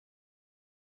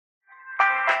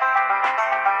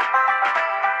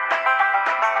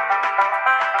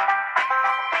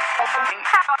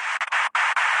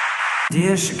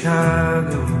Dear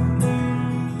Chicago.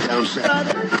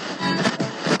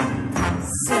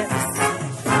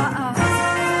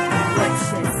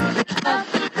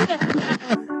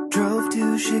 Drove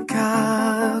to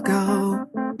Chicago.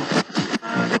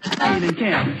 In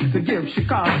camp to give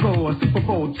Chicago a Super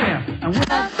Bowl champ.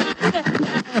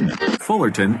 And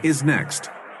Fullerton is next.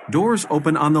 Doors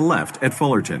open on the left at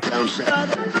Fullerton.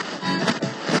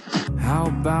 How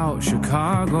about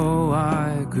Chicago?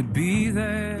 I could be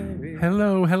there.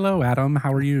 Hello, Adam.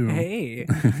 How are you? Hey,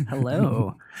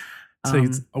 hello. So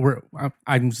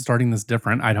I'm starting this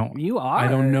different. You are. I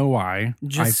don't know why.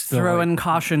 Just I feel throwing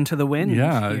caution to the wind.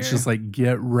 Yeah, here. it's just like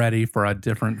get ready for a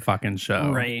different fucking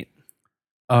show. Right.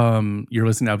 You're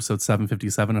listening to episode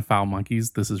 757 of Foul Monkeys.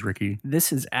 This is Ricky.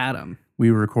 This is Adam. We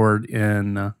record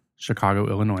in Chicago,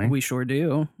 Illinois. We sure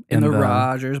do. In the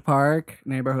Rogers Park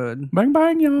neighborhood. Bang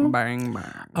bang, y'all. Bang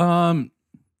bang.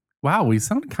 Wow, we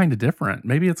sound kind of different.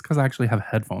 Maybe it's because I actually have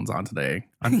headphones on today.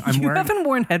 I'm you wearing haven't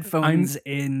worn headphones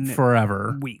in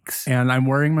forever weeks. And I'm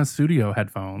wearing my studio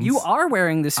headphones. You are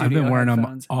wearing the studio I've been wearing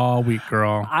headphones. them all week,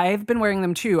 girl. I've been wearing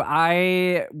them too.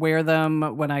 I wear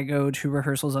them when I go to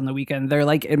rehearsals on the weekend. They're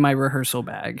like in my rehearsal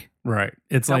bag. Right.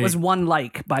 It's That like was one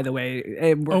by the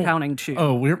way. We're counting two.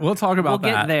 Oh, we'll talk about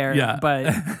we'll that. get there. Yeah.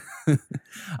 But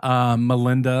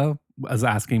Melinda was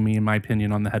asking me my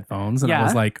opinion on the headphones, and I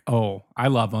was like, "Oh, I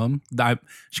love them."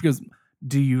 She goes,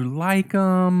 "Do you like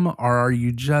them, or are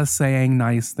you just saying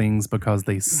nice things because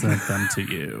they sent them to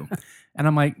you?" And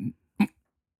I'm like,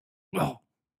 "Well,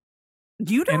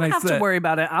 you don't have to worry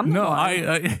about it. I'm the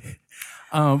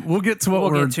one. We'll get to what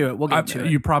we'll get to it. We'll get to it.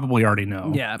 You probably already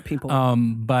know. Yeah, people.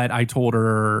 But I told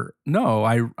her, no,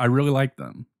 I really like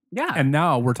them. Yeah. And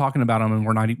now we're talking about them, and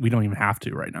we don't even have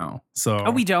to right now.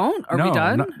 So we don't? Are we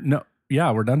done? No.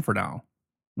 Yeah, we're done for now.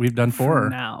 We've done 4 for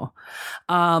now.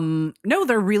 No,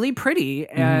 they're really pretty,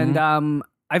 and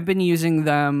I've been using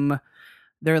them.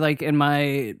 They're like in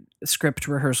my script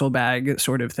rehearsal bag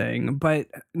sort of thing. But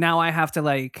now I have to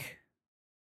like.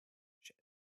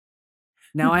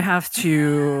 Now I have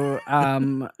to.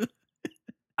 I'm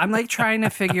like trying to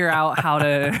figure out how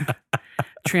to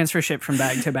transfer shit from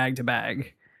bag to bag to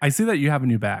bag. I see that you have a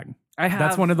new bag. I have.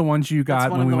 That's one of the ones you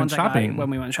got when we went shopping. When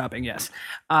we went shopping, yes.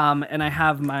 And I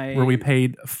have my where we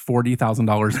paid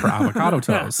 $40,000 for avocado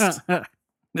toast. That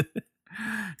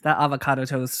avocado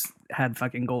toast had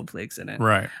fucking gold flakes in it.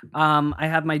 Right. I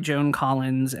have my Joan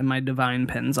Collins and my Divine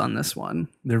pins on this one.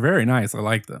 They're very nice. I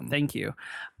like them. Thank you.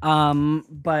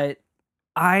 But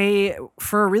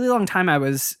for a really long time, I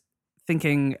was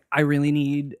thinking I really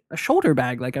need a shoulder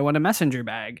bag. Like I want a messenger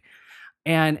bag.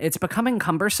 And it's becoming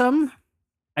cumbersome.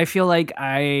 I feel like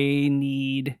I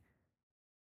need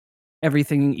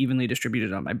everything evenly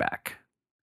distributed on my back.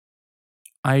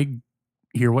 I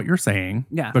hear what you're saying.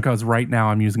 Yeah. Because right now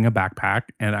I'm using a backpack,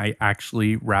 and I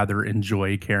actually rather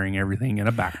enjoy carrying everything in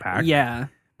a backpack. Yeah.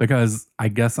 Because I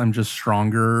guess I'm just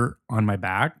stronger on my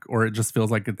back, or it just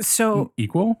feels like it's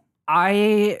equal.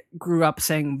 I grew up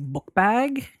saying book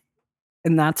bag,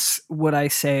 and that's what I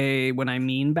say when I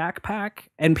mean backpack.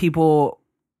 And people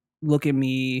look at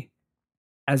me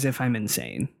as if I'm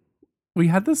insane. We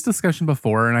had this discussion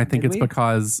before, and I think it's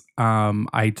because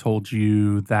I told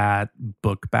you that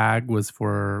book bag was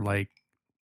for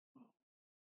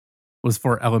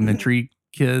elementary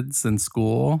kids in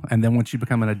school, and then once you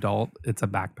become an adult, it's a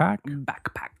backpack.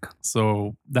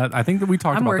 So that I think that we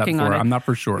talked about that before. I'm not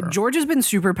for sure. George has been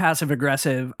super passive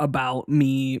aggressive about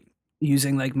me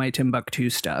using like my Timbuktu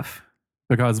stuff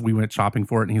because we went shopping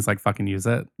for it, and he's like, "Fucking use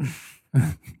it."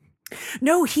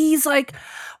 No, he's like,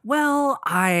 well,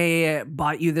 I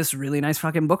bought you this really nice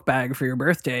fucking book bag for your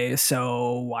birthday,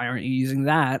 so why aren't you using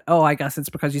that? Oh, I guess it's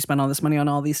because you spent all this money on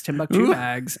all these Timbuktu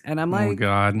bags. And I'm like, oh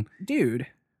God, dude.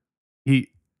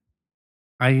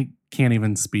 I can't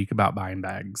even speak about buying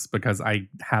bags because I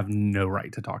have no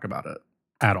right to talk about it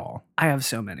at all. I have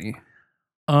so many.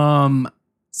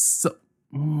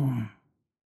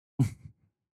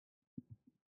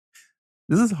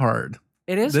 This is hard.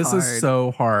 It is This hard. is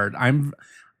so hard. I'm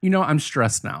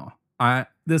stressed now.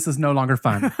 This is no longer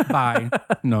fun. Bye.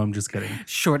 No, I'm just kidding.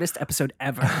 Shortest episode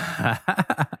ever.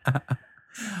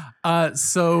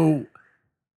 So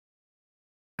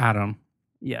Adam.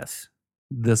 Yes.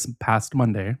 This past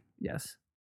Monday. Yes.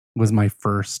 Was my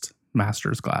first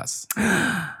master's class.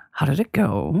 How did it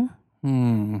go?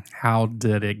 How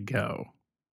did it go?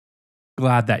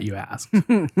 Glad that you asked.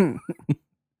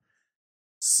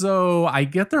 So I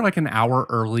get there like an hour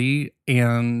early,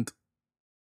 and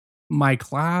my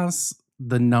class,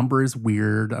 the number is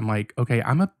weird. I'm like, okay,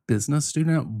 I'm a business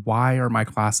student. Why are my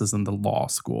classes in the law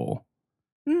school?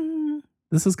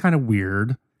 This is kind of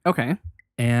weird. Okay.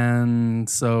 And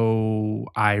so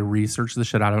I researched the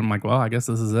shit out of it. I'm like, well, I guess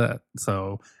this is it.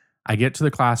 So I get to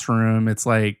the classroom. It's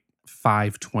like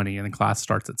 5:20 and the class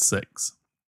starts at 6.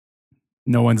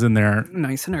 No one's in there.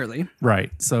 Nice and early.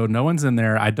 Right. So no one's in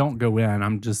there. I don't go in.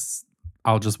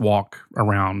 I'll just walk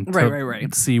around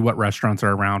Right. to see what restaurants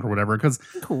are around or whatever. Because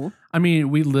Cool. I mean,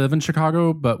 we live in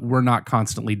Chicago, but we're not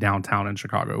constantly downtown in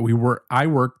Chicago. I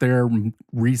worked there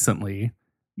recently.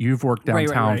 You've worked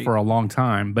downtown Right. for a long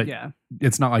time, but Yeah.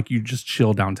 it's not like you just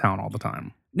chill downtown all the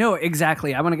time No,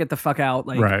 exactly. I want to get the fuck out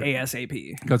like Right.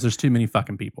 ASAP. because there's too many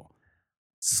fucking people.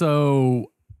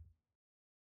 So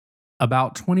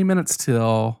about 20 minutes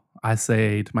till, I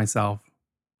say to myself,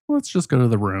 let's just go to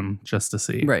the room just to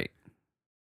see. Right.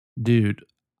 Dude,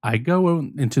 I go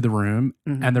into the room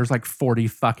Mhm. and there's like 40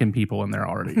 fucking people in there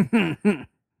already.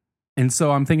 And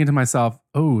so I'm thinking to myself,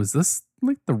 oh, is this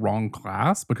like the wrong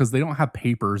class? Because they don't have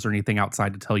papers or anything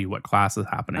outside to tell you what class is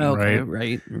happening, Okay,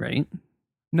 right? right.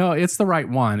 No, it's the right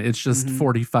one. It's just Mhm.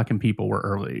 40 fucking people were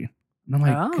early. And I'm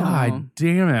like, Oh. God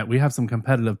damn it. We have some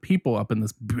competitive people up in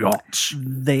this bitch.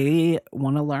 They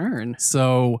want to learn.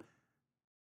 So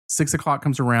 6 o'clock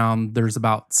comes around. There's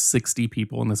about 60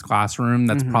 people in this classroom.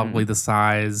 That's Mhm. probably the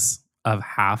size of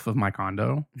half of my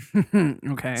condo.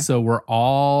 Okay. So we're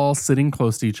all sitting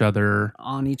close to each other.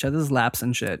 On each other's laps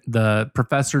and shit. The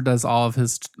professor does all of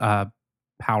his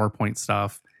PowerPoint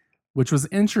stuff, which was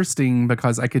interesting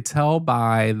because I could tell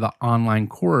by the online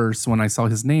course when I saw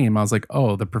his name, I was like,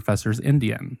 oh, the professor's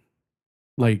Indian.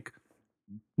 Like,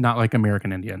 not like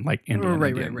American Indian, like Indian.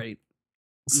 Indian. Right.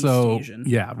 So, East Asian.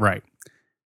 yeah, right.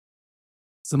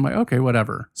 So I'm like, okay,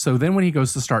 whatever. So then when he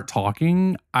goes to start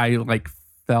talking, I like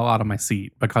fell out of my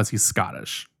seat because he's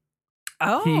Scottish.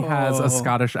 Oh. He has a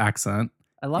Scottish accent.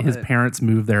 I love His it. parents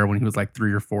moved there when he was like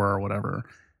 3 or 4 or whatever.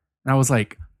 And I was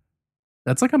like,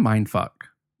 that's like a mind fuck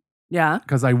Yeah.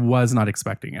 because I was not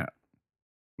expecting it.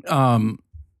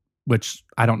 Which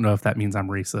I don't know if that means I'm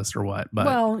racist or what, but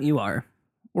Well, you are.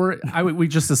 we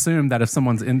just assume that if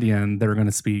someone's Indian, they're going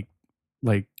to speak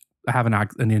like have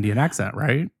an Indian accent,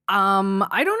 right?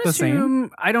 I don't The same?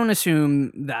 assume I don't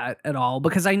assume that at all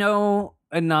because I know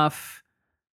enough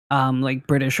like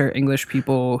British or English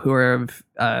people who are of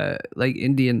like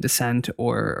Indian descent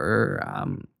or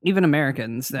even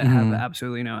Americans that have Mhm.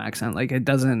 absolutely no accent. Like it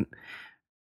doesn't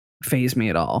phase me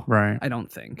at all. Right. I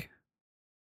don't think.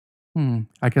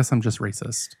 I guess I'm just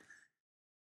racist.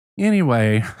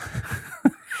 Anyway,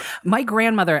 My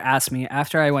grandmother asked me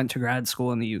after I went to grad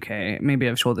school in the UK, maybe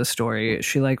I've told this story.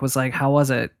 She like was like, how was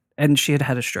it? And she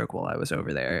had a stroke while I was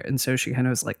over there. And so she kind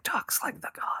of was like, talks like the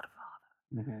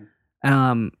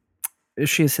Godfather.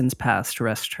 She has since passed,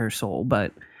 rest her soul.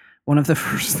 But one of the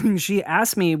first things she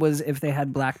asked me was if they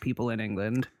had black people in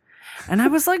England. And I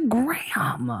was like,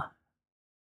 Graham.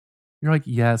 you're like,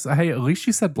 yes. Hey, at least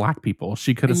she said black people.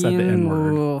 She could have said the N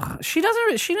word. She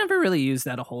never really used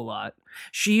that a whole lot.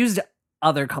 She used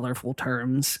other colorful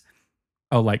terms.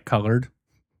 Oh, like colored?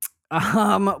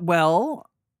 Well,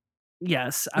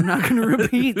 yes, I'm not going to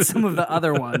repeat some of the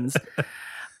other ones,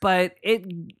 but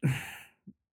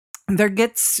there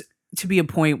gets to be a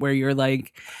point where you're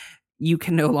like, you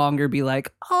can no longer be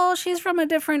like, oh, she's from a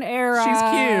different era.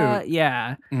 She's cute.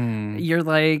 Yeah. You're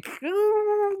like,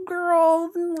 oh, girl,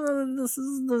 this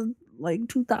is the like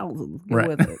 2000s. Go Right.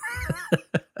 with it.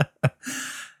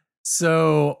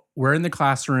 So we're in the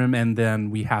classroom and then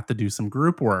we have to do some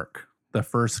group work, the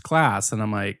first class. And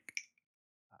I'm like,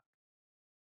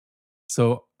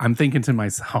 so I'm thinking to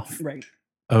myself, Right.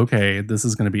 okay, this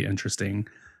is going to be interesting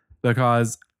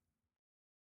because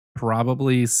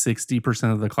probably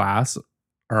 60% of the class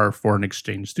are foreign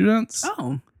exchange students.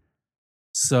 Oh.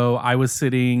 So I was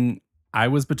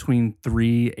between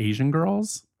 3 Asian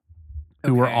girls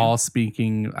who were Okay. all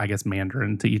speaking, I guess,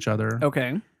 Mandarin to each other.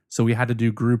 Okay. So we had to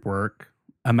do group work.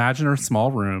 Imagine a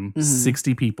small room, Mhm.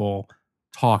 60 people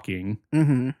talking.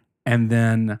 Mm-hmm. And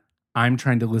then I'm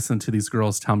trying to listen to these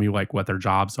girls tell me like what their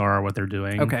jobs are, what they're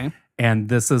doing. Okay. And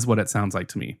this is what it sounds like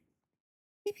to me.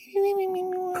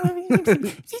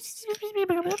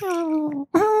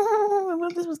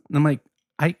 And I'm like,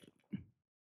 I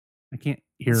can't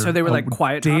hear. So they were a like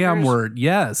quiet damn talkers? word.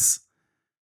 Yes.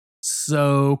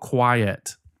 So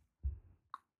quiet.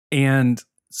 And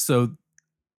so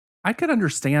I could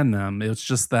understand them. It's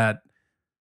just that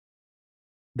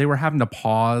they were having to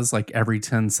pause like every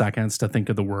 10 seconds to think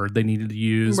of the word they needed to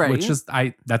use, Right. which is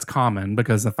that's common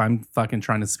because if I'm fucking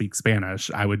trying to speak Spanish,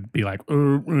 I would be like,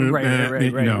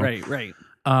 Right.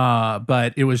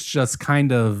 but it was just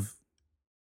kind of,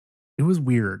 it was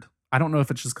weird. I don't know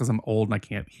if it's just because I'm old and I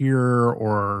can't hear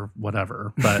or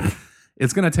whatever, but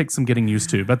it's going to take some getting used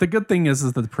to. But the good thing is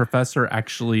that the professor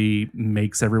actually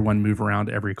makes everyone move around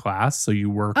every class. So you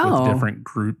work with different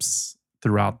groups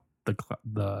throughout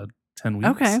the 10 weeks.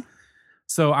 Okay.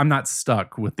 So I'm not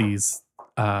stuck with these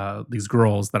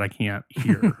girls that I can't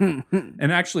hear.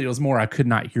 And actually, it was more I could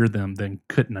not hear them than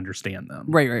couldn't understand them.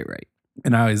 Right.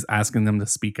 And I was asking them to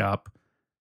speak up.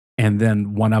 And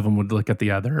then one of them would look at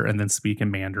the other and then speak in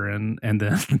Mandarin and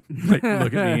then like,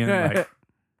 look at me and like,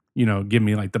 you know, give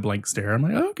me like the blank stare. I'm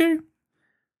like, okay,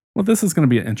 well, this is going to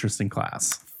be an interesting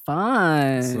class.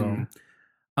 Fun. So,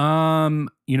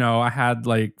 you know, I had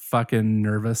like fucking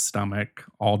nervous stomach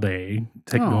all day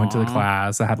going to the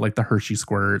class. I had like the Hershey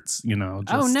squirts, you know.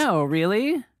 Oh no,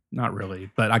 really? Not really,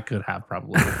 but I could have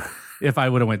probably if I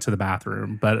would have went to the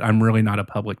bathroom. But I'm really not a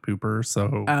public pooper,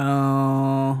 so.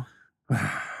 Oh.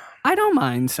 I don't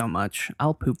mind so much.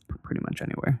 I'll poop pretty much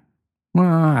anywhere.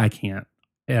 Well, I can't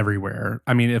everywhere.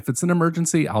 I mean, if it's an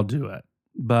emergency, I'll do it.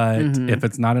 But if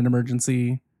it's not an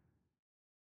emergency,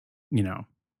 you know,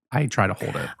 I try to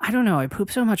hold it. I don't know. I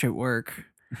poop so much at work.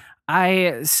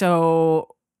 To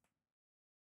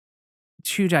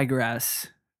digress,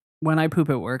 when I poop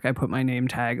at work, I put my name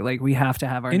tag. Like, we have to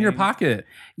have our in your names. Pocket.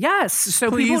 Yes. So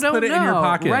Please people don't put it know. in your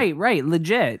pocket. Right.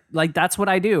 Legit. Like, that's what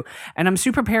I do. And I'm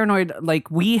super paranoid.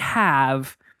 Like, we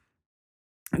have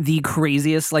the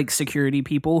craziest, like, security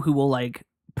people who will, like,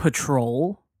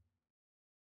 patrol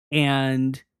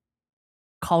and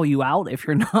call you out if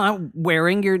you're not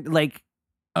wearing your, like,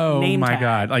 name tag.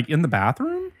 God. Like, in the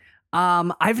bathroom?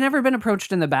 I've never been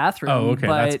approached in the bathroom. Oh, okay,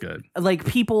 but, that's good. Like,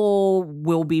 people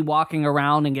will be walking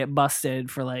around and get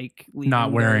busted for like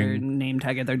not wearing their name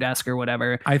tag at their desk or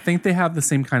whatever. I think they have the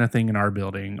same kind of thing in our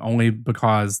building, only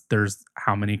because there's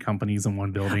how many companies in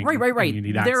one building. Right. You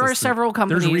need there are several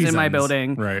companies in my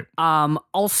building. Right.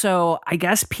 Also, I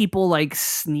guess people like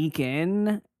sneak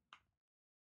in.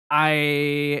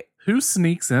 Who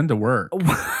sneaks into work?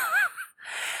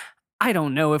 I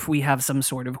don't know if we have some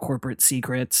sort of corporate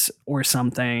secrets or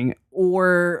something,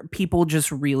 or people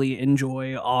just really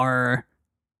enjoy our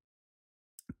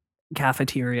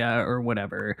cafeteria or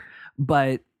whatever.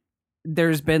 But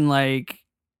there's been like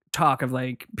talk of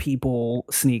like people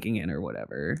sneaking in or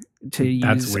whatever to use.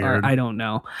 That's weird. I don't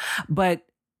know. But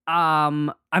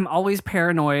I'm always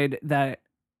paranoid that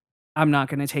I'm not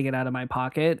going to take it out of my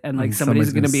pocket and like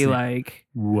somebody's going to be like,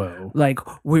 whoa, like,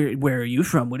 where are you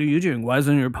from? What are you doing? Why is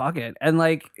it in your pocket? And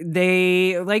like,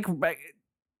 they like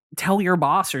tell your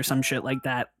boss or some shit like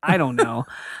that. I don't know.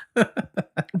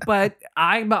 But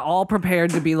I'm all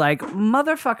prepared to be like,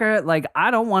 motherfucker, like, I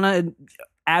don't want to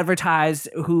advertise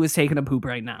who is taking a poop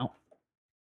right now.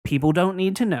 People don't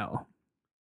need to know.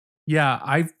 Yeah,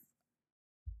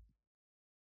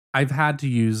 I've had to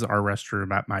use our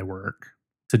restroom at my work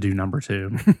to do number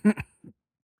 2.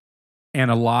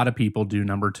 And a lot of people do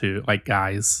number 2, like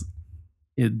guys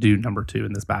do number 2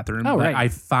 in this bathroom. Oh, but right. I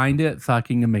find it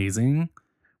fucking amazing.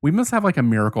 We must have like a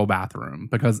miracle bathroom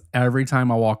because every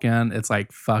time I walk in, it's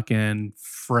like fucking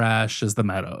fresh as the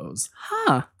meadows.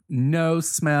 Huh. No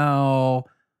smell.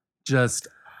 Just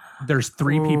there's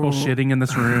 3 people shitting in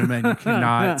this room and you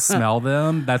cannot smell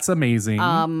them. That's amazing.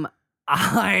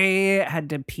 I had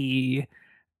to pee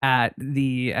at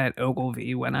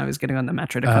Ogilvy when I was getting on the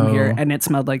metro to come here, and it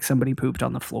smelled like somebody pooped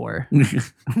on the floor.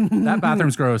 That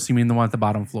bathroom's gross. You mean the one at the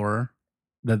bottom floor?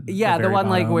 The one bottom?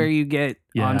 like where you get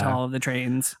onto Yeah. all of the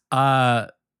trains.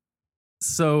 So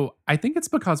I think it's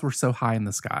because we're so high in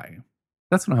the sky.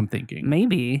 That's what I'm thinking.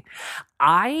 Maybe.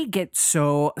 I get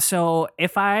so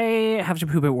if I have to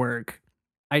poop at work,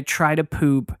 I try to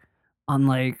poop on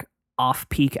like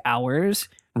off-peak hours.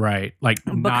 Right. Like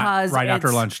not Because right after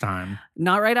it's- lunchtime.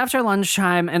 Not right after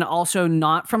lunchtime, and also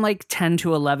not from like 10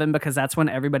 to 11 because that's when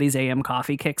everybody's AM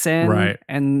coffee kicks in. Right.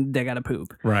 And they gotta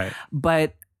poop. Right.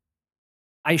 But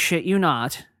I shit you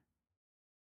not,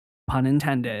 pun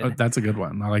intended, Oh, that's a good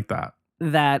one. I like that.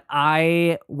 that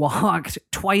I walked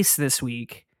twice this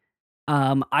week.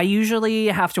 I usually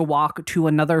have to walk to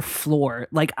another floor.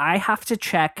 Like, I have to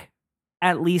check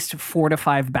at least 4 to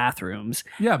 5 bathrooms.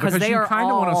 Yeah, because they you are kind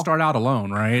of want to all- start out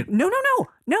alone, right? No.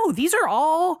 These are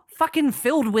all fucking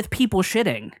filled with people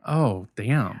shitting. Oh,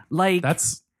 damn. Like,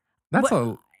 That's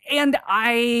What- and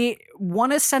I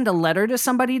want to send a letter to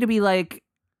somebody to be like,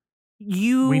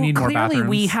 We need more clearly we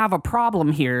bathrooms. have a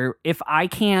problem here if I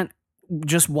can't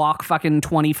just walk fucking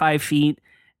 25 feet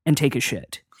and take a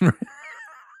shit.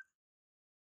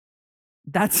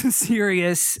 That's a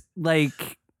serious,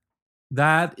 like,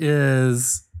 that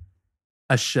is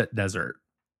a shit desert.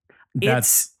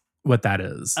 That's what that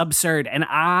is. absurd. And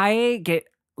I get,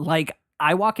 like,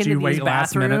 I walk Do into you these wait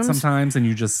last minute bathrooms. sometimes and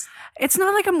you just It's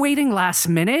not like I'm waiting last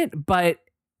minute, but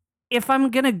if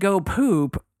I'm gonna go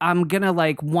poop, I'm gonna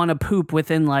like want to poop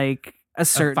within like a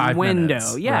certain 5 window.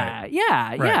 minutes. Yeah, Right. yeah,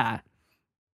 Right. yeah.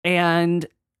 And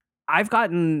I've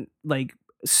gotten like,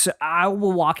 so I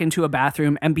will walk into a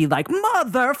bathroom and be like,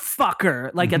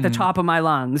 motherfucker, like at the Mhm. top of my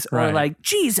lungs, or Right. like,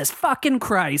 Jesus fucking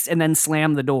Christ, and then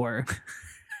slam the door.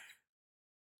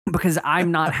 Because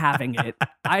I'm not having it.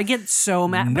 I get so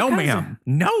mad. No, because- ma'am.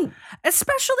 No.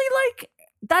 Especially like,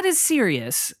 that is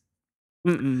serious.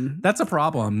 Mm-mm. That's a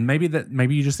problem. Maybe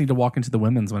you just need to walk into the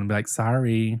women's one and be like,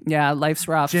 sorry. Yeah, life's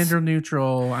rough. Gender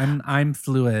neutral. I'm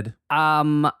fluid.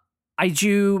 I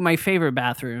do. My favorite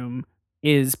bathroom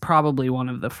is probably one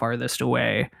of the farthest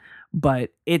away,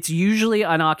 but it's usually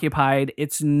unoccupied.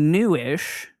 It's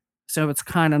newish, so it's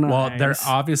kind of nice. Well,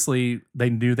 they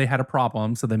knew they had a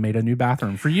problem, so they made a new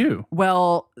bathroom for you.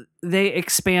 Well, they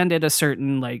expanded a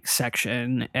certain like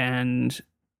section, and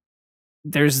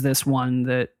there's this one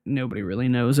that nobody really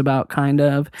knows about, kind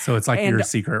of. So it's like And your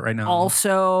secret right now.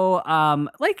 Also,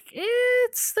 like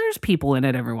there's people in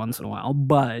it every once in a while,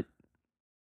 but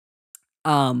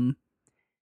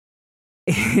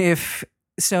if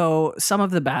so, some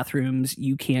of the bathrooms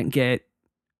you can't get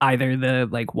either the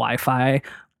like Wi-Fi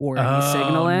or any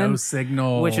signal in, No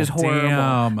signal, which is horrible.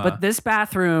 Damn. But this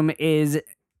bathroom is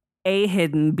A,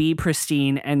 hidden, B,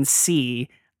 pristine, and C,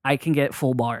 I can get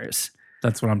full bars.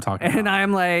 That's what I'm talking And about.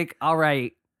 I'm like, all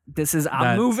right, I'm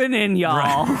That's- moving in,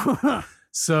 y'all.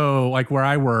 So, like where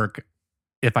I work,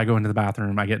 if I go into the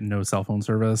bathroom, I get no cell phone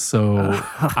service. So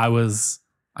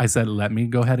I said, let me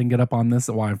go ahead and get up on this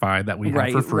Wi-Fi that we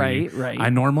have for free. Right. I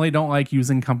normally don't like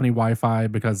using company Wi-Fi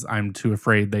because I'm too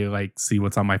afraid they like see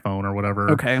what's on my phone or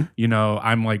whatever. Okay. You know,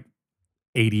 I'm like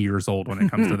 80 years old when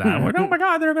it comes to that. I'm like, oh my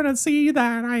God, they're going to see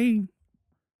that.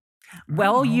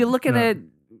 Well, you look at No. it,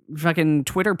 fucking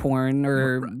Twitter porn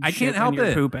or I shit can't when help you're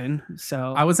it. pooping.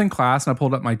 So I was in class and I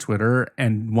pulled up my Twitter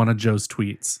and one of Joe's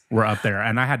tweets were up there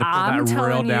and I had to pull I'm that real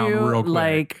telling down you, real quick.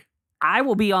 like, I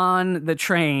will be on the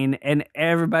train and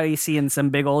everybody seeing some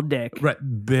big old dick. Right,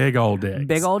 big old dicks.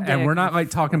 Big old And we're dick. not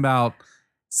like talking about,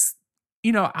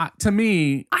 you know, to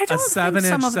me, I don't a think 7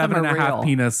 some inch, of them 7 and are a half real.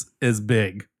 penis is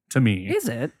big to me. Is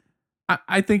it?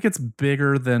 I think it's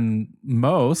bigger than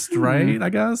most, right? I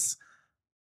guess.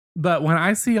 But when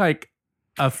I see like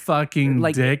a fucking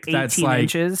Like dick 18 that's like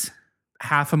inches?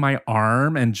 half of my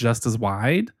arm and just as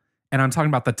wide, and I'm talking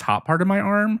about the top part of my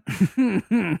arm,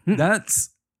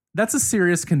 that's a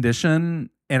serious condition.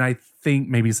 And I think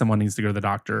maybe someone needs to go to the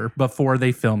doctor before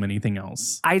they film anything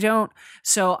else.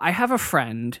 So I have a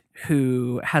friend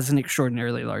who has an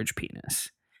extraordinarily large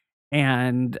penis.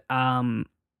 And I'm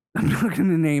not going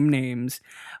to name names,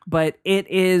 but it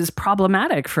is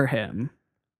problematic for him.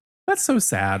 That's so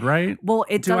sad, right? Well,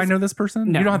 Do I know this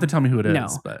person? No. You don't have to tell me who it is, No.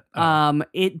 but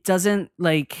It doesn't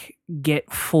like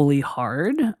get fully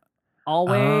hard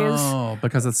always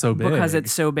because it's so big. because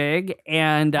it's so big.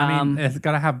 And I mean, it's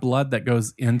got to have blood that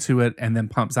goes into it and then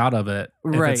pumps out of it.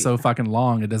 If Right. it's so fucking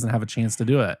long, it doesn't have a chance to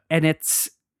do it. and it's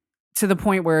to the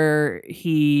point where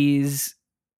he's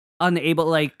unable,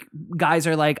 like guys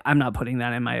are like, I'm not putting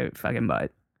that in my fucking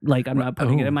butt. Like, I'm not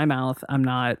putting it in my mouth. I'm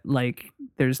not like,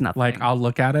 there's nothing. Like, I'll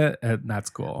look at it and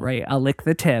that's cool. right. I'll lick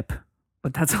the tip,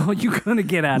 but that's all you're going to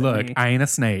get out of Look, me. I ain't a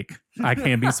snake. I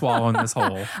can't be swallowing this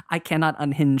whole. I cannot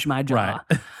unhinge my jaw.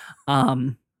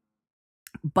 Right.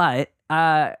 But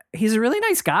he's a really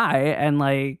nice guy, and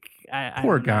like, I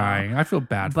Poor don't know. guy. I feel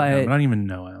bad for But- him. I don't even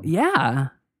know him. Yeah.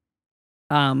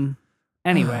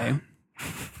 Anyway.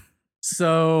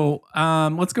 So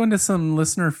let's go into some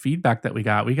listener feedback that we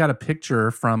got. We got a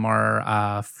picture from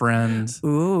our friend.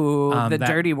 Ooh, the that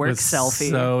dirty work was selfie.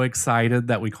 So excited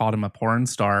that we called him a porn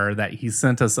star that he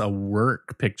sent us a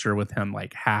work picture with him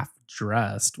like half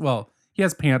dressed. Well, he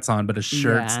has pants on, but his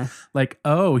shirt's Yeah. like,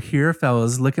 oh, here,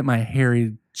 fellas, look at my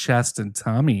hairy chest and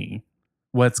tummy.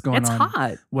 What's going It's on?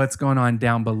 hot. What's going on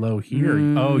down below here?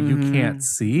 Oh, you can't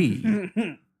see.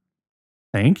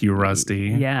 Thank you,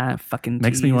 Rusty. Yeah, fucking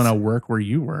Makes me tease. want to work where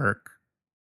you work.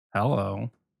 Hello.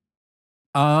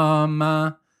 We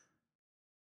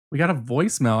got a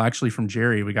voicemail actually from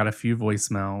Jerry. We got a few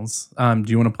voicemails.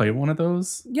 Do you want to play one of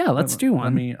those? Yeah, let's do one.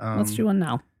 Let me Let's do one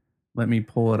now. Let me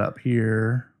pull it up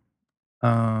here.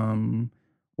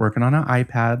 Working on an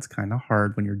iPad's kind of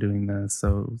hard when you're doing this,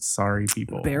 so sorry,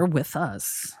 people. Bear with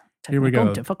us. Here we Technical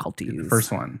go. difficulties.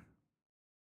 First one.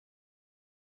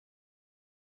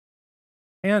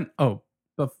 And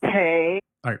Hey.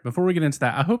 all right, before we get into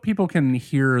that, I hope people can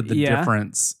hear the Yeah.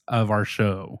 difference of our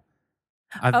show.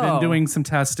 I've been Oh. doing some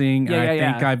testing and I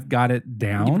think I've got it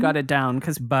down. You've got it down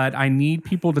because But I need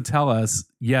people to tell us,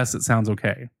 yes, it sounds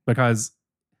okay. Because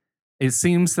it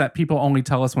seems that people only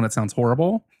tell us when it sounds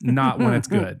horrible, not when it's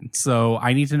good. So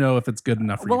I need to know if it's good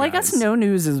enough for you guys. I guess no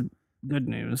news is good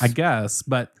news. I guess,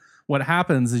 but what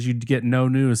happens is you get no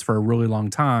news for a really long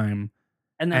time.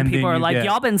 And then people are like,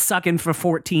 y'all been sucking for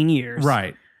 14 years.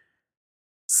 Right.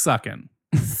 Sucking.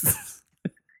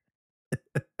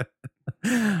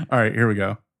 All right, here we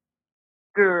go.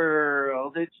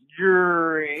 Girls, it's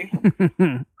Jury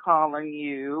calling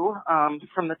you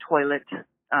from the toilet.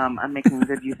 I'm making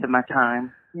good use of my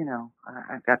time. You know,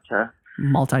 I've got to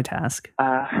multitask.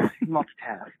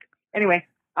 Multitask. Anyway,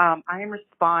 I am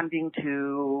responding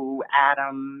to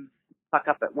Adam's fuck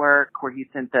up at work where he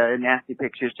sent the nasty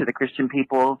pictures to the Christian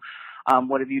people.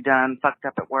 What have you done? Fucked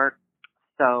up at work.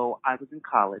 So I was in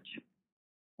college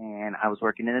and I was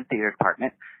working in the theater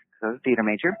department because I was a theater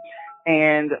major.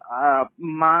 And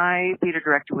my theater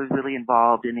director was really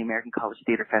involved in the American College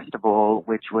Theater Festival,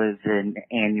 which was an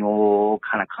annual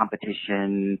kind of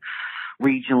competition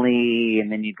regionally,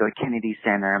 and then you'd go to Kennedy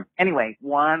Center. Anyway,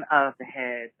 one of the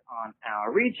heads on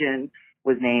our region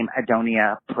was named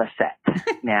Adonia Placette.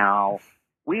 Now,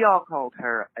 we all called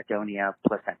her Adonia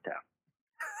Placenta.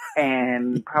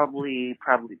 And probably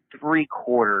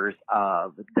 3/4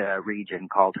 of the region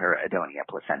called her Adonia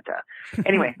Placenta.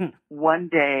 Anyway, one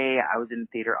day I was in the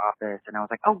theater office and I was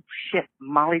like, oh shit,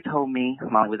 Molly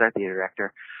was our theater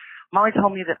director. Molly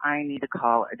told me that I need to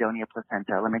call Adonia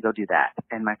Placenta. Let me go do that.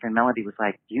 And my friend Melody was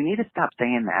like, you need to stop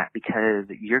saying that because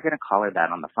you're going to call her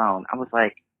that on the phone. I was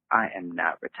like, I am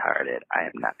not retarded. I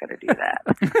am not going to do that.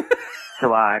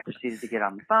 So I proceeded to get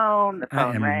on the phone. The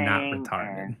phone rang,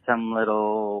 and some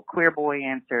little queer boy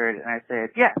answered, and I said,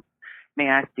 yes, may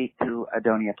I speak to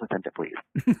Adonia Placenta, please?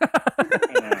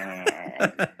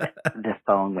 And the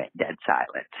phone went dead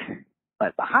silent.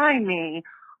 But behind me,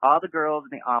 all the girls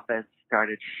in the office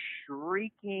started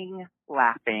shrieking,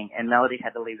 laughing, and Melody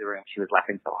had to leave the room. She was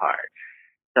laughing so hard.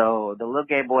 So the little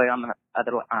gay boy on the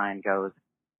other line goes,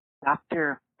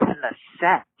 Dr.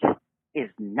 Placette is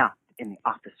not in the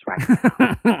office right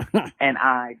now. And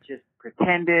I just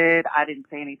pretended. I didn't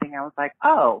say anything. I was like,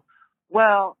 oh,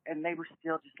 well, and they were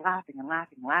still just laughing and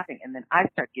laughing and laughing. And then I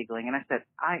start giggling and I said,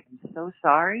 I am so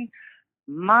sorry.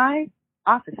 My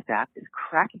office staff is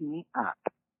cracking me up.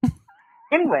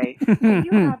 Anyway, will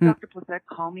you have Dr. Placette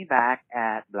call me back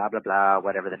at blah, blah, blah,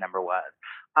 whatever the number was.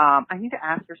 I need to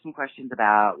ask her some questions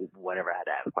about whatever I had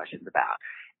to ask questions about.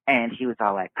 And he was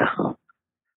all like, oh,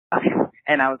 okay.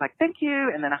 And I was like, thank you.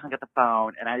 And then I hung up the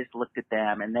phone and I just looked at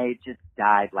them and they just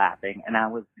died laughing. And I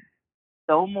was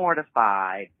so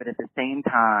mortified, but at the same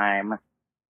time,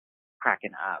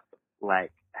 cracking up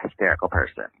like a hysterical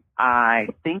person. I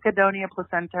think Adonia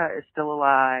Placenta is still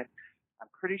alive. I'm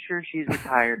pretty sure she's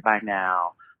retired by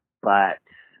now, but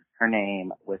her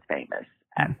name was famous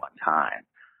at one time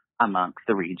amongst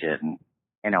the region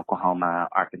in Oklahoma,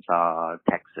 Arkansas,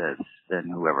 Texas,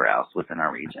 and whoever else was in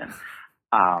our region.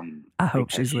 I hope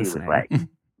she's listening. Was like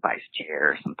vice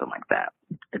chair or something like that.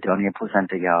 Adonia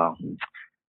Placenta, y'all.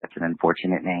 That's an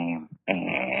unfortunate name,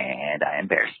 and I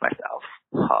embarrassed myself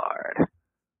hard.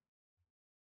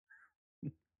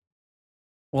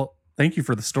 Well, thank you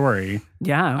for the story.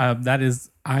 Yeah, that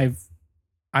is, I've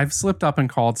slipped up and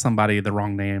called somebody the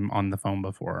wrong name on the phone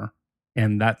before,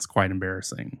 and that's quite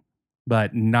embarrassing.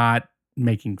 But not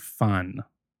making fun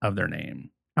of their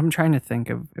name. I'm trying to think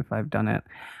of if I've done it.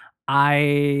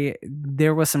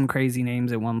 There was some crazy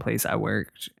names at one place I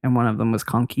worked, and one of them was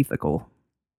Conkeithical.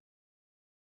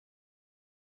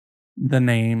 The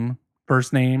name,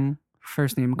 first name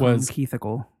was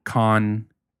Conkeithical.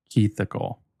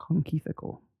 Conkeithical.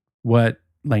 Conkeithical. What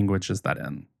language is that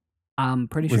in? I'm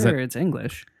pretty sure it's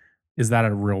English. Is that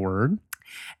a real word?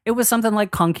 It was something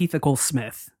like Conkeithical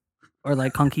Smith. Or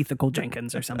like Conkeithical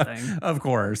Jenkins or something. Of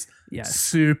course. Yes.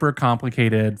 Super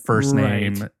complicated first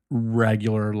name,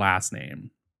 regular last name.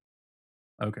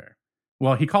 Okay.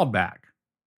 Well, he called back.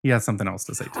 He has something else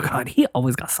to say too. Oh God, he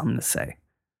always got something to say.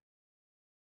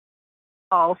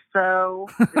 Also,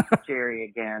 this is Jerry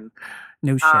again.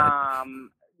 No shit.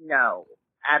 No.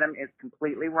 Adam is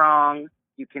completely wrong.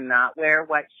 You cannot wear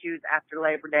white shoes after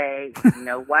Labor Day.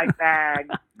 No white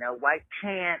bags. No white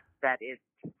pants. That is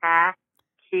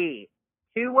tacky.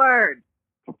 2 words.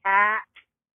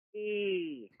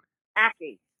 Tacky.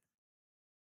 Tacky.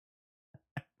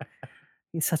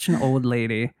 He's such an old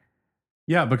lady.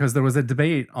 Yeah, because there was a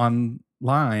debate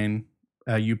online.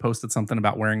 You posted something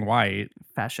about wearing white.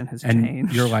 Fashion has and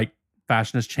changed. You're like,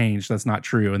 fashion has changed. That's not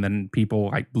true. And then people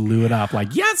like blew it up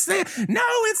like, yes, no,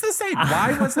 it's the same.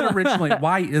 Why was it originally?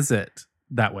 Why is it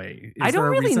that way? I don't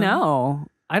really know.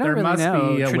 There must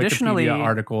be a Traditionally, Wikipedia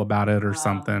article about it or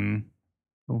something.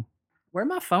 Where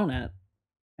my phone at?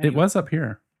 Anyway. It was up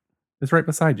here. It's right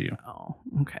beside you. Oh,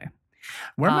 okay.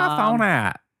 Where my phone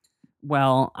at?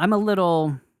 Well, I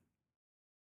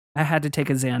had to take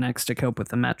a Xanax to cope with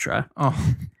the Metra.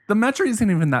 Oh, the Metra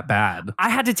isn't even that bad. I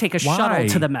had to take a Why? shuttle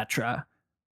to the Metra.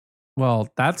 Well,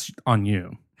 that's on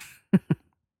you.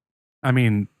 I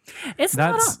mean, It's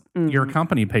that's not your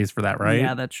company pays for that, right?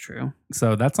 Yeah, that's true.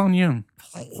 So that's on you.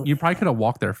 You probably could have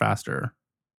walked there faster.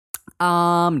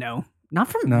 No. Not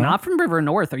from River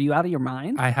North. Are you out of your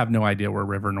mind? I have no idea where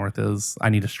River North is. I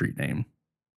need a street name.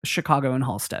 Chicago and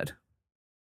Halstead.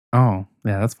 Oh,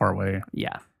 yeah, that's far away.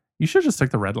 Yeah. You should just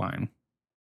take the red line.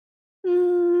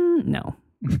 No.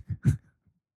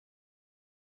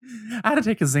 I had to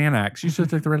take a Xanax. You should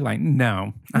take the red line.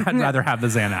 No, I'd rather have the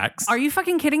Xanax. Are you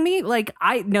fucking kidding me? Like,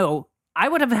 I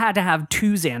would have had to have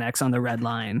 2 Xanax on the red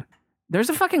line. There's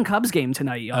a fucking Cubs game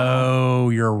tonight, y'all. Oh,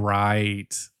 you're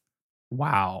right.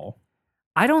 Wow.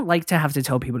 I don't like to have to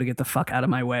tell people to get the fuck out of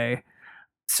my way.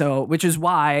 So, which is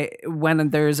why when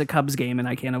there's a Cubs game and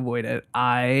I can't avoid it,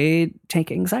 I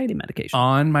take anxiety medication.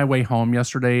 On my way home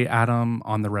yesterday, Adam,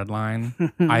 on the red line,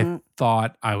 I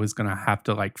thought I was going to have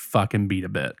to like fucking beat a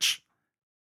bitch.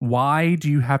 Why do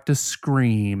you have to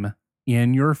scream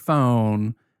in your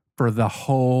phone for the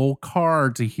whole car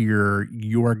to hear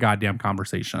your goddamn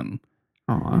conversation?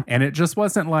 And it just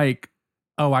wasn't like,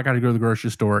 oh, I got to go to the grocery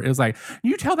store. It was like,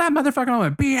 you tell that motherfucker I'm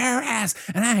gonna beat her ass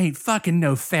and I ain't fucking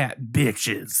no fat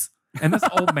bitches. And this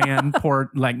old man,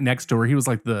 poor, like next door, he was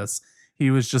like this.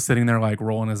 He was just sitting there like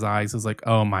rolling his eyes. He was like,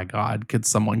 oh my God, could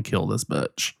someone kill this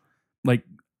bitch? Like,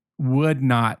 would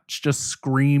not, just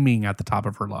screaming at the top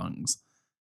of her lungs.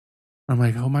 I'm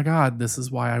like, oh my God, this is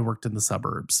why I worked in the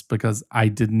suburbs, because I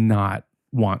did not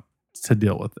want to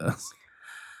deal with this.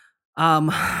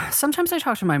 Sometimes I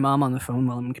talk to my mom on the phone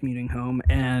while I'm commuting home,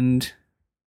 and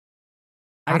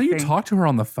how do you talk to her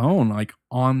on the phone, like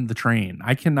on the train?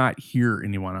 I cannot hear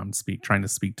anyone I'm trying to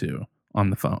speak to on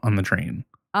the phone on the train.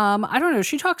 I don't know.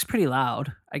 She talks pretty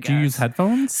loud, I guess. Do you use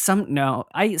headphones?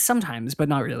 Sometimes, but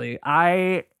not really.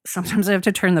 Sometimes I have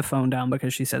to turn the phone down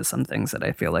because she says some things that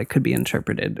I feel like could be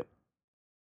interpreted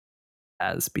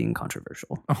as being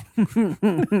controversial.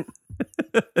 Oh.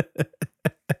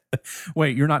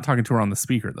 Wait, you're not talking to her on the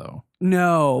speaker though?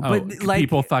 No, but like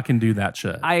people fucking do that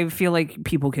shit. I feel like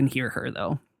people can hear her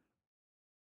though.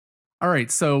 All right,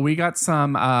 so we got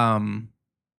some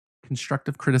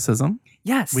constructive criticism.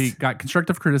 Yes. We got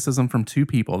constructive criticism from 2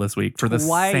 people this week for the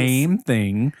same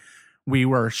thing. We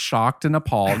were shocked and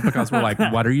appalled because we're like,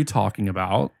 what are you talking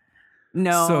about?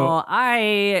 No, so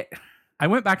I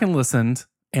went back and listened,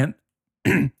 and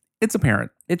it's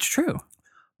apparent. It's true.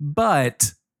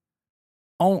 But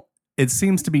it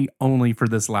seems to be only for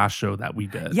this last show that we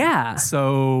did. Yeah.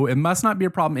 So it must not be a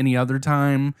problem any other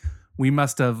time. We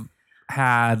must have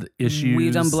had issues. We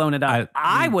done blown it up.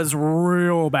 I was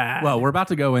real bad. Well, we're about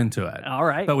to go into it. All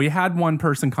right. But we had one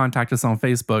person contact us on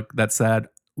Facebook that said,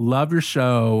 love your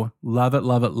show. Love it,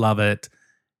 love it, love it.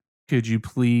 Could you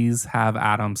please have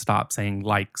Adam stop saying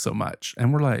like so much?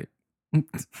 And we're like,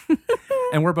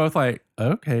 and we're both like,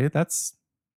 okay, that's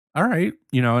all right.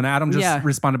 You know, and Adam just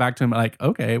responded back to him like,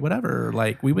 okay, whatever.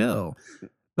 Like, we will.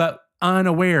 But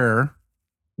unaware,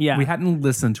 we hadn't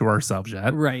listened to ourselves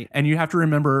yet. Right. And you have to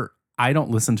remember, I don't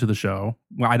listen to the show.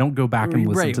 Well, I don't go back and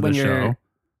listen to the show.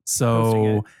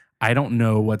 So I don't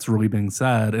know what's really being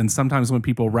said. And sometimes when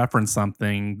people reference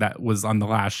something that was on the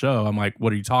last show, I'm like,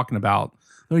 what are you talking about?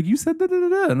 They're like, you said da da da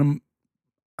da. And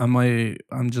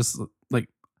I'm just like,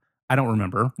 I don't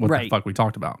remember what the fuck we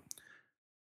talked about.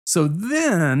 So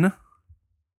then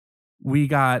we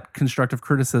got constructive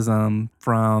criticism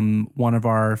from one of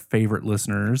our favorite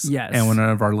listeners. Yes. And one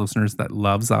of our listeners that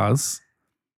loves us.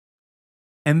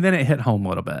 And then it hit home a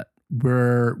little bit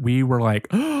where we were like,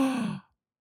 oh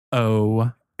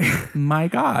my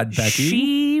God, Becky.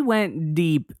 She went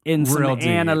deep in some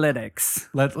analytics.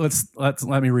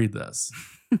 Let me read this.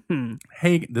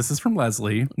 Hey, this is from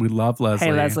Leslie. We love Leslie.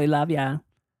 Hey, Leslie, love ya.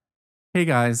 Hey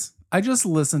guys, I just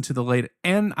listened to the late,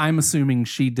 and I'm assuming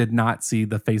she did not see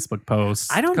the Facebook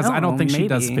post. I don't know. Because I don't think she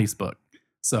does Facebook.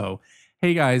 So,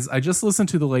 hey guys, I just listened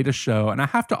to the latest show, and I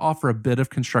have to offer a bit of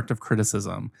constructive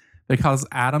criticism. Because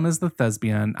Adam is the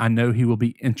thespian, I know he will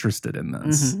be interested in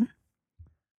this. Mm-hmm.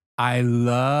 I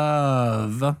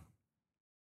love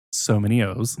so many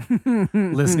O's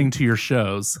listening to your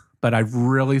shows, but I've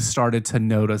really started to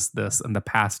notice this in the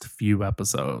past few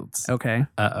episodes. Okay.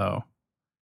 Uh-oh.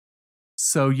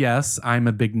 So yes, I'm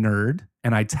a big nerd,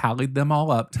 and I tallied them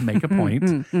all up to make a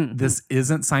point. This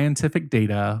isn't scientific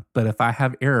data, but if I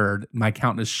have erred, my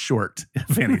count is short,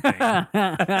 if anything.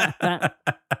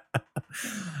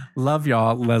 Love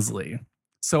y'all, Leslie.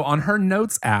 So on her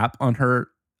notes app, on her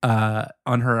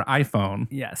on her iPhone.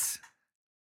 Yes.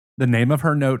 The name of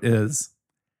her note is,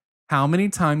 how many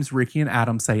times Ricky and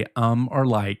Adam say or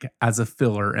like as a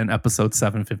filler in episode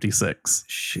 756?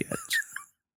 Shit.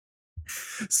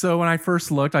 So when I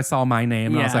first looked, I saw my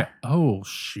name and I was Yeah. like, oh,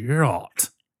 shit.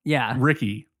 Yeah.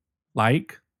 Ricky,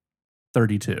 like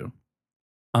 32.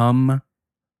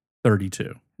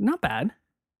 32. Not bad.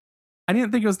 I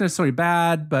didn't think it was necessarily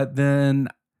bad, but then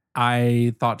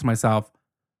I thought to myself,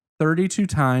 32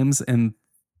 times in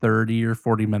 30 or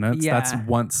 40 minutes. Yeah. That's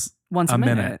once Once a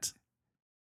minute.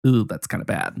 Ooh, that's kind of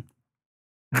bad.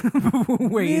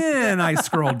 Wait. Then I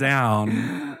scroll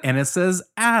down and it says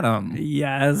Adam.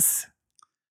 Yes.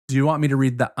 Do you want me to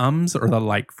read the ums or the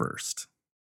like first?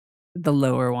 The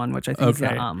lower one, which I think is the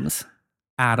Okay. ums.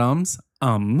 Adam's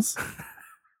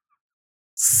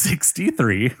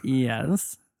 63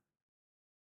 Yes.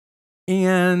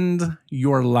 and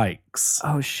your likes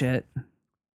Oh shit.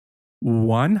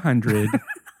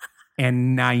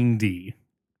 190.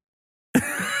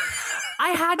 I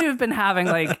had to have been having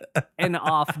like an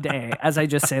off day, as I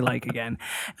just say like again.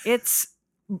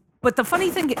 But the funny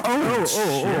thing,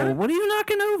 oh, what are you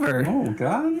knocking over? Oh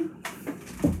God!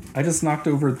 I just knocked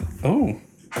over.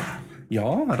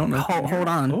 Y'all, I don't know. Hold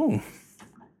on.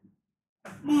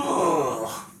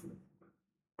 Oh.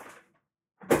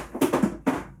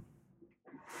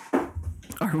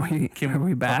 Are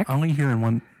we back? I'm only hearing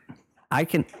one. I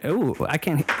can't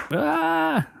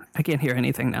hear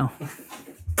anything now.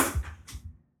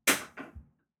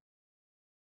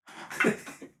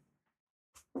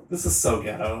 This is so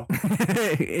ghetto.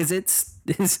 Is it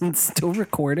still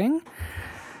recording?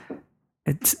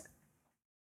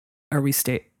 Are we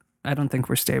I don't think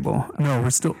we're stable. No, we're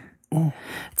still. Oh,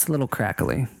 It's a little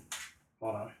crackly.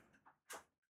 hold on.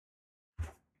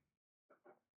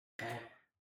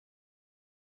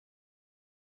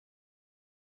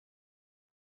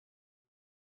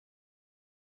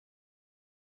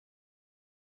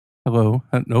 Hello.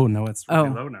 No, it's really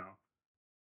Oh. low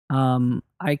now.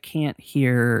 I can't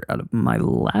hear out of my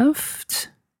left.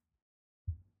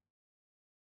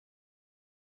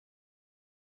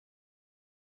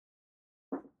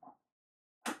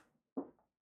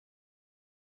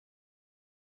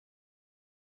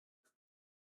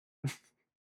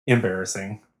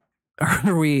 Embarrassing.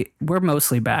 We're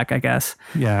mostly back, I guess.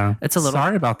 Yeah, It's a little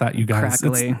sorry about that, you guys.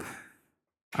 Crackly.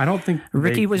 I don't think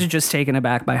Ricky was just taken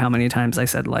aback by how many times I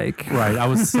said like. right. I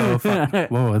was so.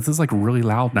 Whoa, this is like really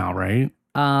loud now, right?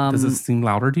 Does it seem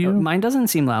louder to you? Mine doesn't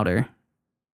seem louder.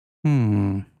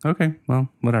 Okay. Well,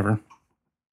 whatever.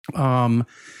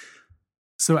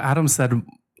 So Adam said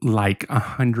like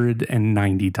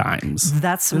 190 times.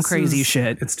 That's some This crazy is-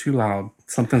 shit. It's too loud.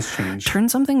 Something's changed. Turn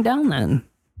something down then.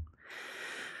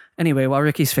 Anyway, while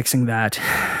Ricky's fixing that,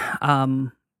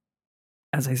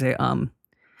 as I say,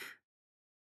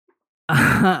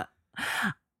 I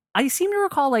seem to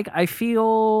recall, like, I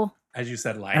feel, As you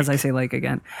said, like. as I say, like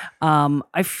again,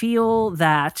 I feel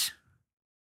that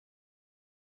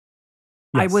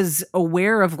I Yes. was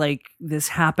aware of like this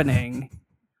happening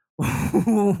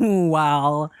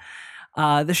while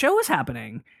the show was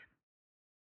happening.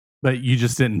 But you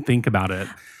just didn't think about it.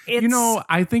 It's,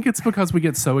 I think it's because we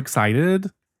get so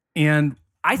excited and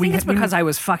I think we- it's because I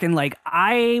was fucking like,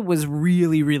 I was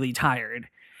really, really tired.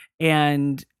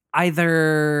 And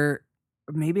either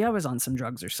maybe I was on some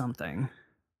drugs or something.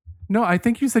 no, I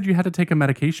think you said you had to take a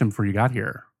medication before you got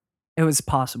here. It was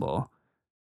possible.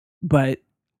 But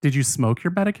Did you smoke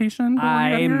your medication? before you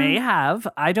got I here? may have.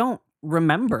 I don't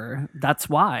remember. That's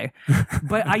why.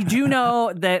 But I do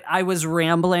know that I was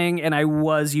rambling and I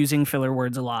was using filler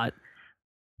words a lot.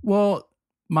 Well,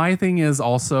 my thing is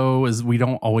we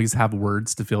don't always have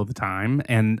words to fill the time,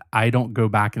 and I don't go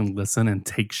back and listen and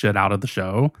take shit out of the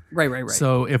show. Right.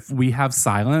 So if we have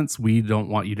silence, we don't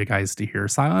want you guys to hear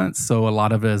silence. So a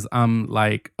lot of it is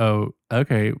like, oh,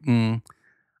 okay.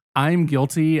 I'm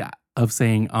guilty of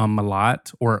saying a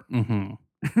lot or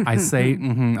I say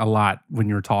a lot when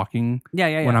you're talking.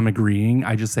 Yeah. When I'm agreeing,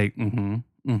 I just say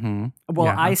Well,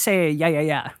 yeah. I say yeah.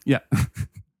 yeah. Yeah.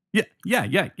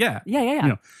 You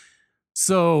know,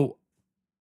 so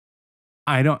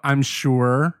I'm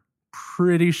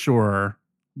pretty sure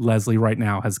Leslie right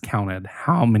now has counted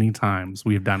how many times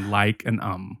we've done like and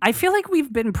I feel like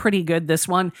we've been pretty good this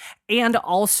one. And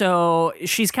also,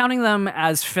 she's counting them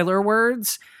as filler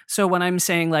words. So when I'm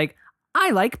saying, like,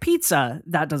 I like pizza,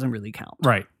 that doesn't really count.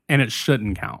 Right. And it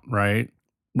shouldn't count, right?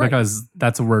 Right. Because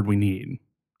that's a word we need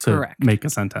to Correct. make a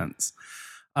sentence.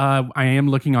 I am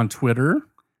looking on Twitter.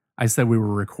 I said we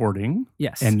were recording.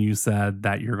 Yes. And you said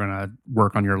that you're going to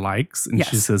work on your likes. And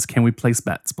she Yes. says, can we place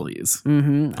bets, please?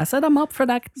 I said I'm up for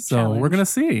that. So challenge. we're going to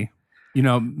see. You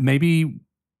know, maybe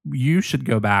you should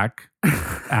go back,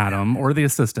 Adam, or the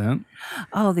assistant.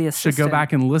 Oh, the assistant. Should go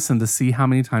back and listen to see how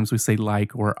many times we say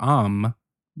like or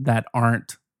that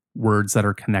aren't words that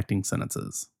are connecting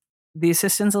sentences. The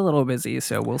assistant's a little busy,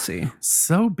 so we'll see.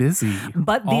 So busy.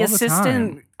 But the all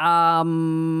assistant,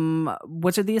 time.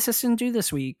 what did the assistant do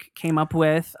this week? Came up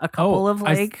with a couple of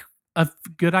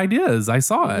good ideas. I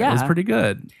saw it. Yeah. It was pretty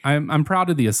good. I'm proud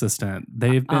of the assistant.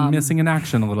 They've been missing in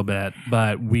action a little bit,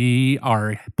 but we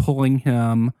are pulling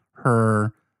him,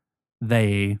 her,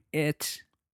 they, it,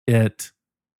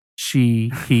 she,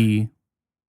 he.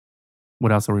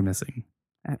 What else are we missing?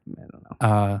 I don't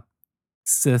know.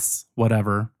 Sis,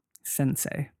 whatever.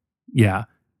 Sensei. Yeah.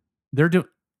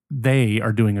 They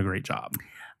are doing a great job.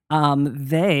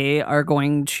 They are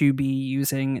going to be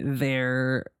using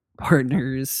their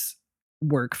partner's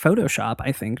work Photoshop,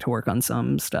 I think, to work on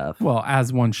some stuff. Well,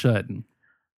 as one should.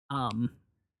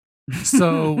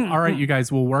 So, all right, you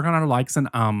guys, we'll work on our likes and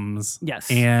ums. Yes.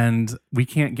 And we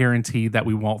can't guarantee that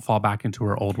we won't fall back into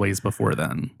our old ways before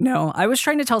then. No, I was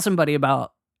trying to tell somebody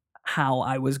about how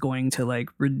I was going to like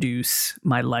reduce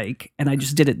my like, and I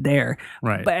just did it there.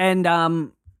 Right. But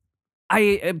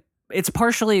it's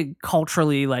partially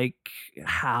culturally like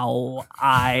how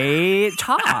I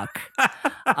talk.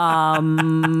 But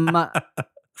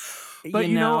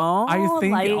you know, I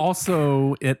think like,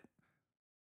 also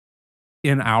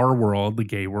in our world, the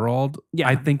gay world, yeah.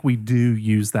 I think we do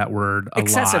use that word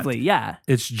excessively. lot. Yeah.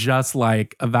 It's just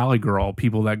like a Valley Girl,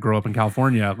 people that grow up in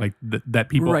California, like that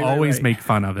people always make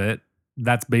fun of it.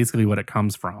 That's basically what it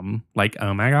comes from. Like,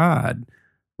 oh my God.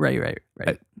 Right.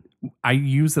 I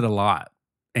use it a lot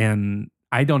and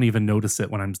I don't even notice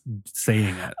it when I'm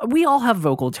saying it. We all have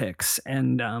vocal tics,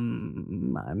 and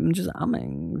I'm just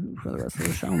umming for the rest of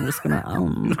the show. I'm just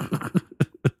gonna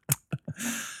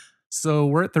So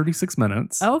we're at 36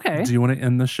 minutes. Okay. Do you want to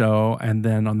end the show? And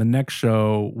then on the next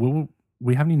show, will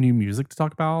we have any new music to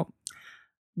talk about?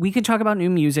 We can talk about new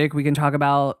music. We can talk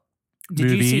about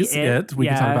movies. You see it? We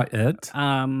can talk about it.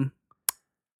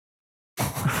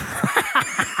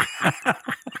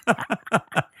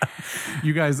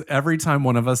 You guys, every time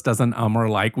one of us does an or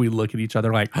like, we look at each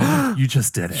other like, oh, you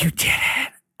just did it. You did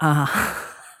it.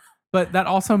 But that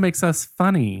also makes us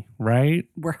funny, right?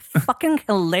 We're fucking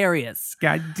hilarious.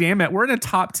 God damn it. We're in a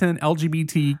top 10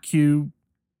 LGBTQ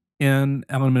in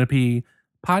LMNP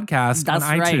podcast on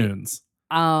iTunes.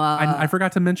 Right. I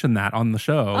forgot to mention that on the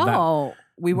show. Oh,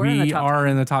 we were in the top 10. Are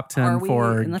in the top 10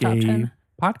 for gay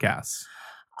podcasts.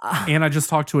 And I just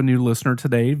talked to a new listener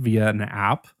today via an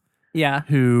app. Yeah.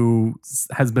 Who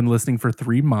has been listening for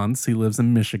 3 months. He lives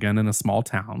in Michigan in a small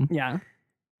town. Yeah.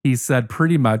 He said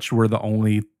pretty much we're the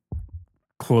only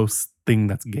close thing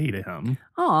that's gay to him.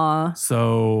 Aw.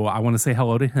 So I want to say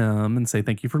hello to him and say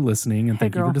thank you for listening and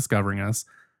thank you for discovering us.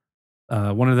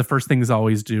 One of the first things I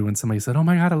always do when somebody said, oh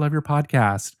my God, I love your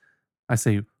podcast. I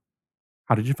say,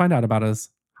 how did you find out about us?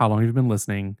 How long have you been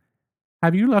listening?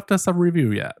 Have you left us a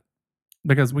review yet?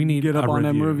 Because we need get up on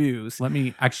them reviews. Let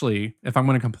me actually, if I'm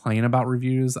going to complain about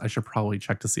reviews, I should probably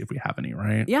check to see if we have any,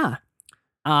 right? Yeah.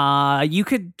 You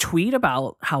could tweet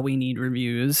about how we need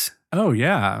reviews. Oh,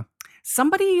 yeah.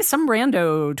 Some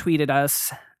rando tweeted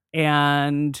us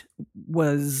and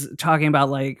was talking about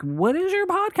like, what is your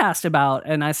podcast about?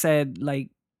 And I said like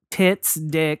tits,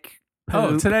 dick, poop.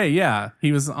 Oh, today, yeah.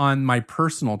 He was on my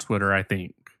personal Twitter, I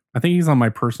think. I think he's on my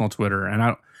personal Twitter. And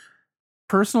I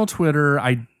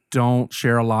don't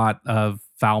share a lot of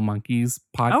Foul Monkeys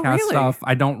podcast stuff.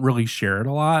 I don't really share it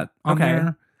a lot on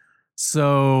there.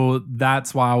 So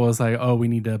that's why I was like, oh, we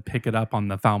need to pick it up on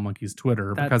the Foul Monkeys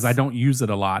Twitter because I don't use it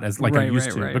a lot as like I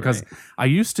used to. Because I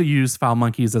used to use Foul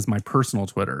Monkeys as my personal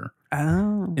Twitter.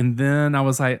 Oh. And then I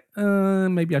was like,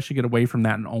 maybe I should get away from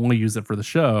that and only use it for the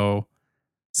show.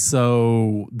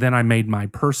 So then I made my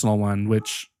personal one,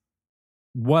 which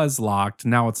was locked.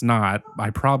 Now it's not. I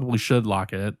probably should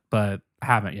lock it, but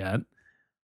haven't yet.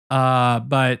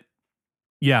 But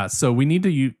yeah, so we need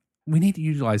to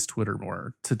utilize Twitter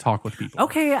more to talk with people.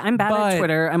 Okay, I'm bad at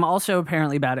Twitter. I'm also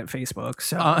apparently bad at Facebook.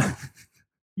 So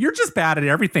you're just bad at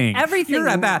everything. Everything.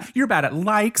 You're bad at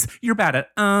likes. You're bad at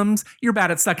ums. You're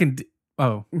bad at sucking.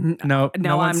 No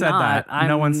one said that.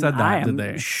 No one said that, did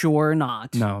they? Sure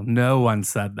not. No one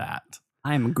said that.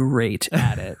 I'm great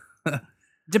at it.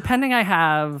 Depending, I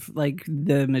have like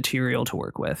the material to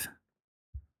work with.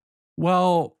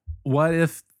 Well, what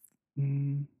if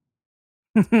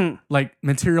like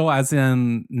material as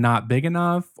in not big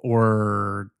enough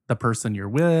or the person you're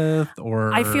with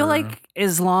or I feel like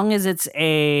as long as it's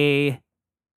a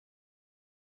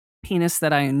penis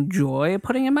that I enjoy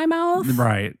putting in my mouth.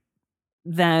 Right.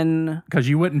 Then because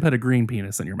you wouldn't put a green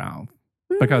penis in your mouth.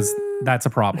 because that's a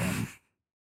problem.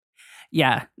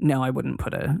 Yeah, no, I wouldn't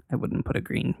put a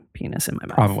green penis in my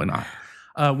mouth. Probably not.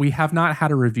 We have not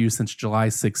had a review since July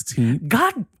 16th.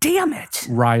 God damn it.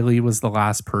 Riley was the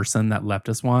last person that left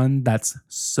us one. That's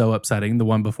so upsetting. The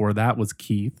one before that was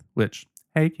Keith, which,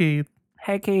 hey, Keith.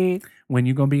 Hey, Keith. When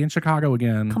you going to be in Chicago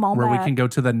again? Come on where back. we can go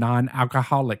to the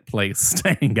non-alcoholic place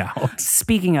to hang out.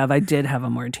 Speaking of, I did have a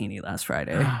martini last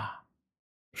Friday.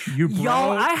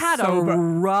 Yo, I had a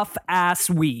rough ass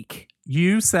week.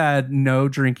 You said no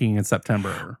drinking in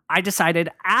September. I decided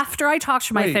after I talked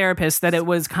to my Wait. therapist that it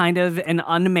was kind of an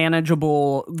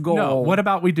unmanageable goal. No, what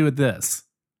about we do it this?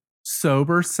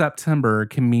 Sober September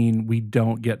can mean we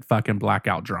don't get fucking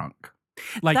blackout drunk.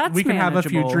 Like That's we can have a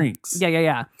few manageable. drinks.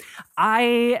 Yeah.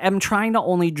 I am trying to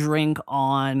only drink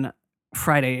on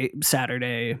Friday,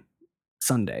 Saturday,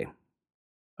 Sunday.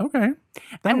 Okay.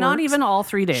 That And not works. even all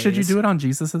 3 days. Should you do it on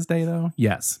Jesus's day though?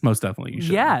 Yes, most definitely you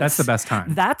should. Yes. That's the best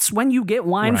time. That's when you get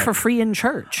wine Right. for free in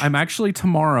church. I'm actually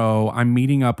tomorrow, I'm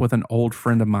meeting up with an old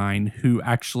friend of mine who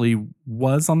actually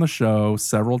was on the show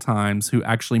several times, who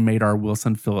actually made our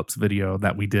Wilson Phillips video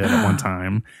that we did at one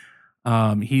time.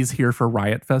 He's here for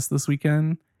Riot Fest this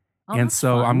weekend. Oh, and that's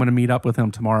so fun. I'm going to meet up with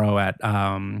him tomorrow at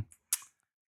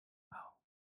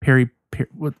Perry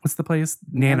what's the place?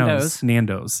 Nando's.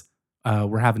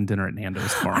 We're having dinner at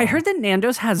Nando's tomorrow. I heard that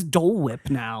Nando's has Dole Whip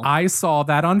now. I saw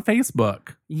that on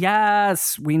Facebook.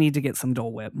 Yes, we need to get some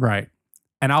Dole Whip. Right.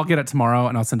 And I'll get it tomorrow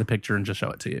and I'll send a picture and just show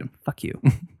it to you. Fuck you.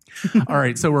 All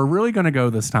right. So we're really going to go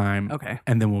this time. Okay.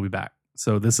 And then we'll be back.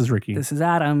 So this is Ricky. This is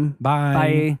Adam. Bye.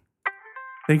 Bye.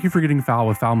 Thank you for getting foul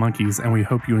with Foul Monkeys, and we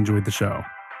hope you enjoyed the show.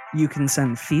 You can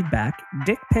send feedback,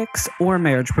 dick pics, or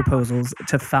marriage proposals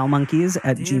to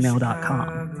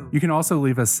foulmonkeys@gmail.com. You can also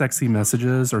leave us sexy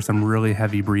messages or some really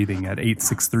heavy breathing at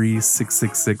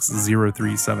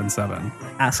 863-666-0377.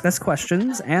 Ask us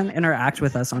questions and interact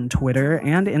with us on Twitter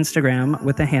and Instagram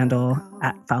with the handle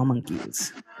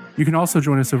 @foulmonkeys. You can also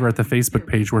join us over at the Facebook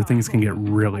page where things can get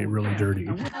really, really dirty.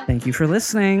 Thank you for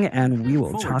listening, and we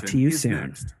will talk Fullerton to you is soon.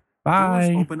 next. Bye.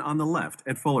 Doors open on the left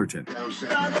at Fullerton.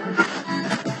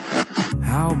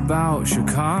 How about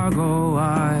Chicago?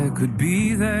 I could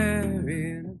be there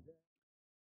in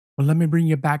Well, let me bring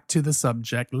you back to the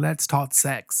subject. Let's talk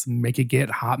sex. Make it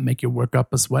get hot, make you work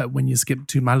up a sweat when you skip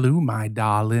to my loo, my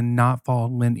darling. Not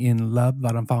falling in love,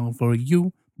 but I'm falling for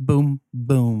you. Boom,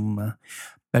 boom.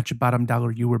 Bet your bottom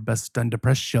dollar you were best under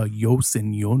pressure. Yo,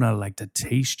 senora, like to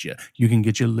taste you. You can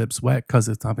get your lips wet because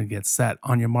it's time to get set.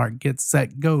 On your mark, get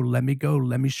set, go. Let me go,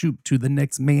 let me shoot to the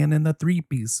next man in the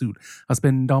three-piece suit. I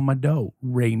spend all my dough.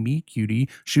 Ray me, cutie.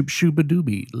 Shoop shooba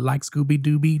doobie, like Scooby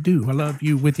Dooby Doo. I love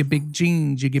you with your big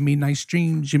jeans. You give me nice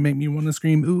dreams. You make me want to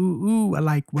scream, ooh, ooh. I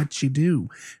like what you do.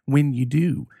 When you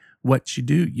do what you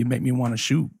do, you make me want to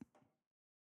shoot.